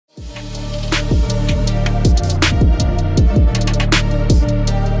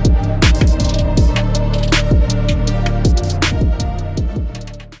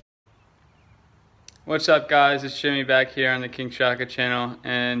What's up guys, it's Jimmy back here on the King Shaka channel,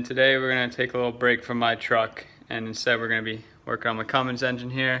 and today we're going to take a little break from my truck and instead we're going to be working on my Cummins engine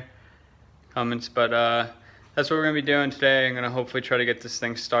here. Cummins, but that's what we're going to be doing today. I'm going to hopefully try to get this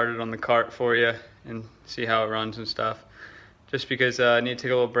thing started on the cart for you and see how it runs and stuff. Just because I need to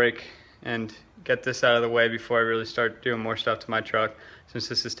take a little break and get this out of the way before I really start doing more stuff to my truck, since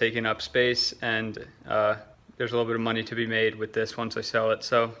this is taking up space and there's a little bit of money to be made with this once I sell it.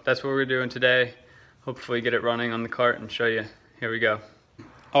 So that's what we're doing today. Hopefully get it running on the cart and show you. Here we go.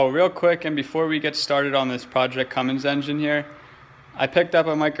 Oh, real quick, and before we get started on this Project Cummins engine here, I picked up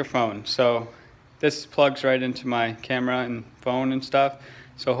a microphone. So this plugs right into my camera and phone and stuff.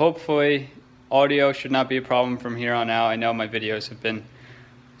 So hopefully audio should not be a problem from here on out. I know my videos have been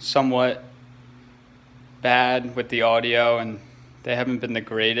somewhat bad with the audio and they haven't been the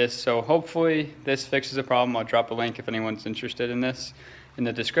greatest. So hopefully this fixes the problem. I'll drop a link if anyone's interested in this in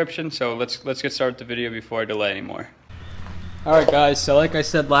the description. So let's get started the video before I delay anymore. Alright guys, so like I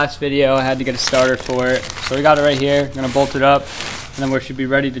said last video, I had to get a starter for it. So we got it right here. I'm gonna bolt it up and then we should be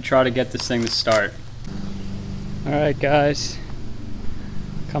ready to try to get this thing to start. Alright guys,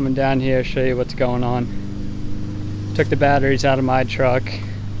 coming down here, show you what's going on. Took the batteries out of my truck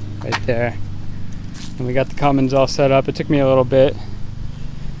right there, and we got the Cummins all set up. It took me a little bit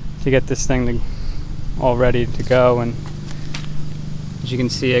to get this thing all ready to go, and as you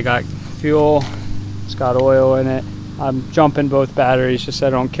can see, I got fuel, it's got oil in it. I'm jumping both batteries just so I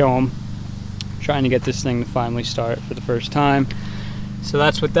don't kill them. Trying to get this thing to finally start for the first time. So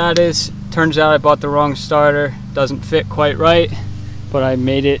that's what that is. Turns out I bought the wrong starter. Doesn't fit quite right, but I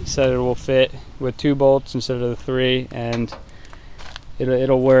made it so that it will fit with 2 bolts instead of the 3, and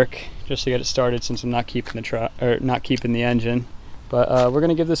it'll work just to get it started, since I'm not keeping the truck or not keeping the engine. But we're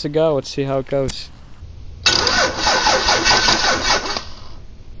gonna give this a go. Let's see how it goes.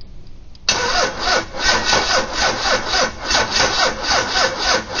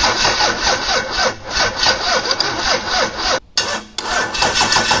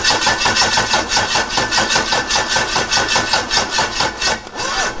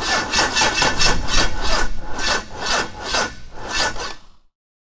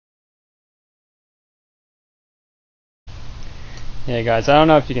 Yeah guys, I don't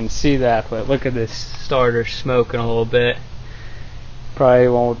know if you can see that, but look at this starter smoking a little bit. Probably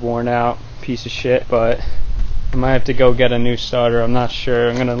won't worn out piece of shit, but I might have to go get a new starter. I'm not sure.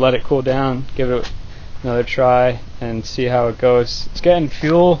 I'm gonna let it cool down, give it another try and see how it goes. It's getting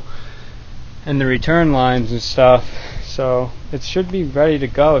fuel and the return lines and stuff, so it should be ready to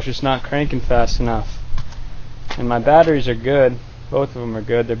go. It's just not cranking fast enough. And my batteries are good. Both of them are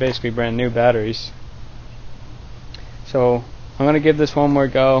good. They're basically brand new batteries. So I'm going to give this one more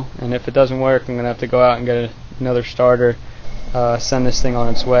go, and if it doesn't work, I'm going to have to go out and get another starter, send this thing on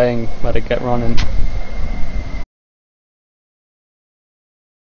its way and let it get running.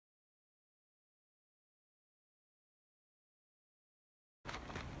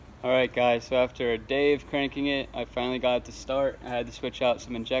 Alright guys, so after a day of cranking it, I finally got it to start. I had to switch out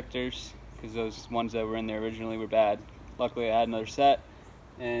some injectors because those ones that were in there originally were bad. Luckily I had another set,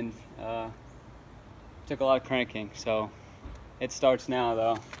 and took a lot of cranking, so it starts now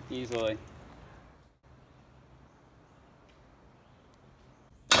though, easily.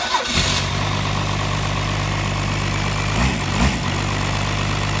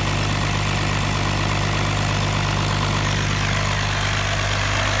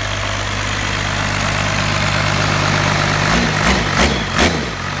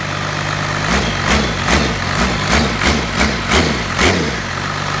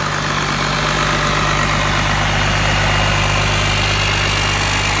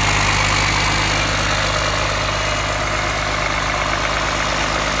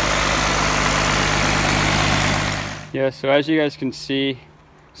 Yeah, so as you guys can see,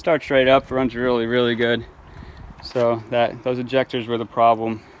 starts right up, runs really good. So those ejectors were the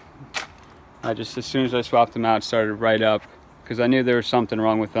problem. As soon as I swapped them out, it started right up, because I knew there was something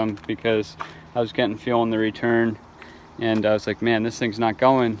wrong with them, because I was getting fuel in the return and I was like, man, this thing's not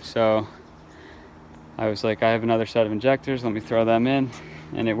going. So I was like, I have another set of injectors, let me throw them in,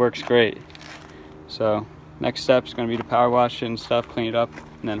 and it works great. So next step is going to be to power wash it and stuff, clean it up,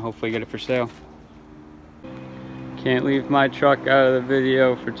 and then hopefully get it for sale. Can't leave my truck out of the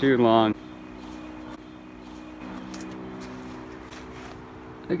video for too long.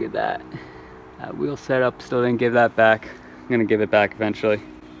 Look at that. That wheel setup, still didn't give that back. I'm gonna give it back eventually.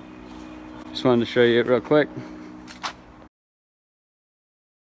 Just wanted to show you it real quick.